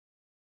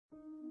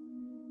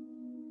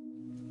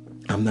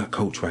I'm not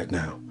coach right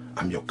now.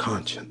 I'm your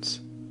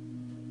conscience.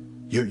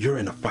 You're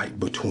in a fight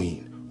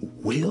between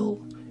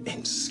will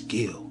and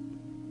skill.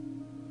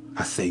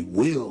 I say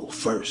will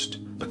first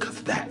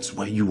because that's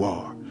where you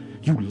are.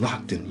 You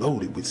locked and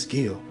loaded with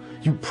skill.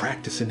 You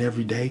practicing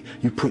every day.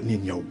 You putting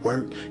in your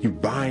work. You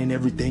buying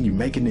everything. You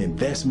making the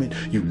investment.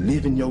 You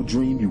living your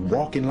dream. You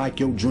walking like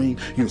your dream.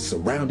 You're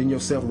surrounding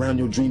yourself around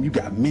your dream. You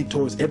got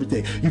mentors,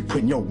 everything. You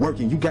putting your work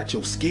in. You got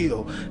your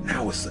skill.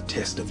 Now it's a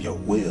test of your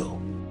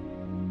will.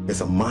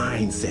 It's a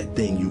mindset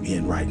thing you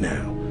in right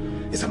now.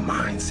 It's a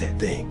mindset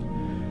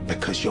thing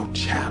because your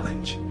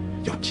challenge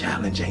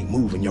ain't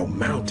moving. Your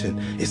mountain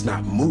is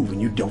not moving.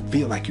 You don't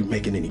feel like you're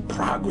making any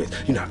progress.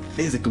 You're not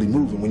physically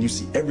moving when you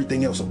see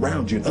everything else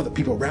around you and other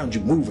people around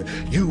you moving.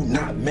 You're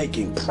not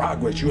making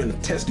progress. You're in the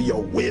test of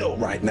your will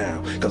right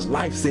now because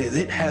life says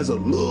it has a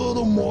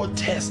little more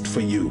test for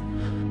you.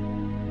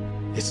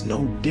 It's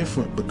no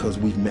different because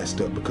we've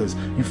messed up, because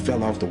you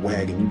fell off the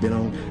wagon, you've been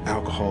on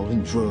alcohol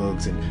and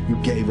drugs, and you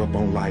gave up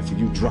on life, or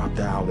you dropped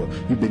out, or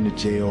you've been to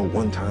jail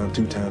 1 time,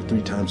 2 times,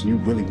 3 times, and you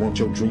really want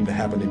your dream to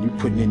happen, and you're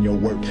putting in your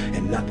work,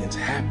 and nothing's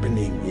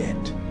happening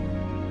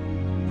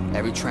yet.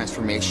 Every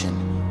transformation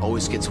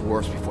always gets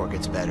worse before it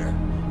gets better.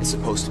 It's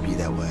supposed to be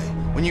that way.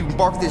 When you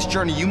embark this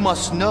journey, you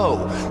must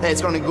know that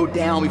it's going to go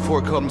down before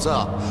it comes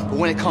up. But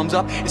when it comes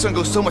up, it's going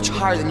to go so much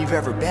higher than you've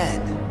ever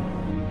been.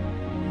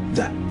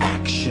 The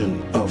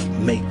action of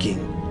making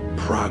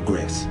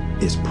progress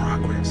is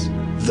progress.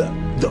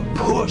 The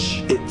push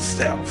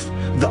itself,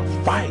 the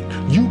fight,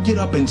 you get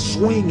up and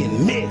swing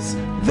and miss,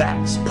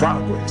 that's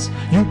progress.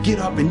 You get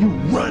up and you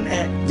run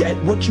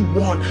at what you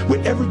want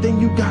with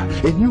everything you got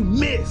and you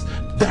miss,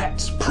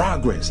 that's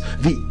progress.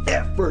 The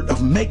effort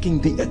of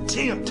making the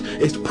attempt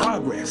is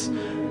progress.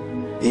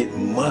 It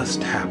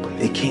must happen.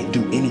 It can't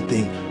do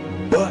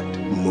anything but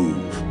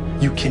move.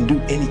 You can do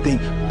anything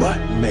but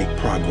make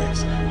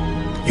progress.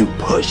 You're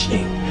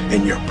pushing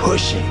and you're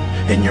pushing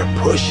and you're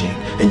pushing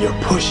and you're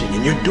pushing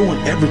and you're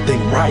doing everything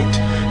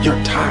right.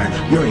 You're tired,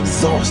 you're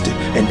exhausted,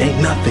 and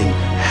ain't nothing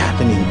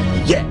happening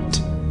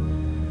yet.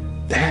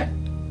 That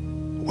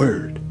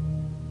word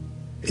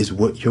is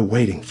what you're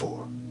waiting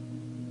for.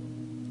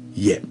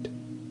 Yet.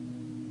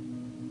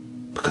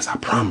 Because I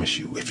promise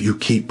you, if you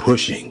keep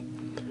pushing,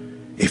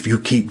 if you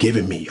keep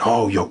giving me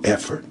all your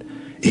effort,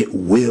 it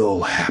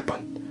will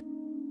happen.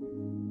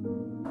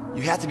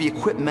 You have to be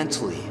equipped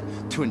mentally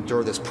to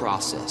endure this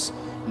process.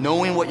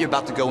 Knowing what you're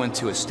about to go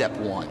into is step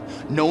 1.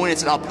 Knowing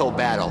it's an uphill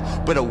battle,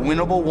 but a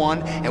winnable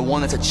one and one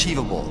that's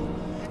achievable.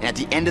 And at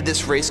the end of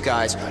this race,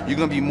 guys, you're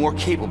gonna be more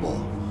capable.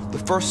 The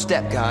first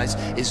step, guys,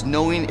 is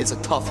knowing it's a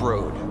tough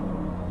road.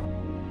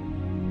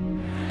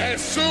 As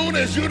soon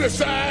as you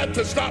decide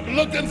to stop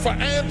looking for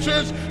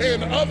answers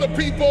in other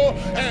people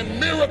and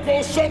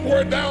miracles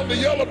somewhere down the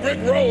yellow brick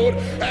road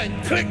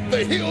and click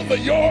the heels of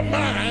your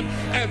mind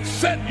and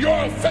set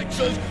your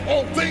affections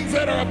on things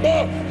that are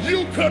above,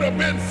 you could have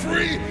been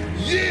free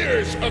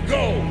years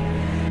ago.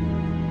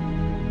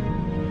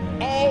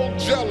 All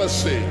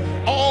jealousy,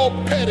 all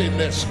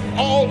pettiness,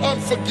 all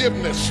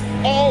unforgiveness,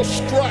 all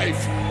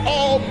strife,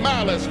 all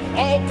malice,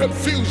 all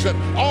confusion,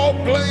 all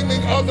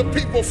blaming other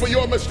people for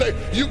your mistake.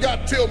 You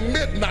got till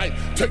midnight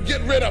to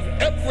get rid of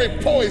every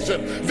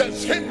poison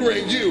that's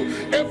hindering you,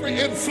 every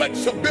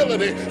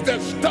inflexibility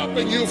that's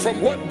stopping you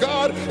from what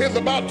God is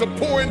about to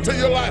pour into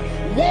your life.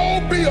 Woe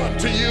be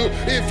unto you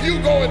if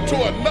you go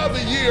into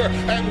another year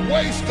and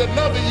waste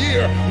another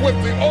year with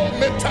the old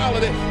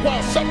mentality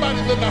while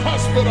somebody's in the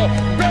hospital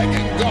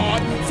begging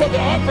God for the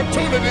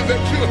opportunity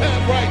that you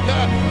have right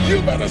now.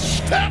 You better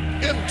step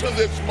into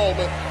this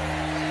moment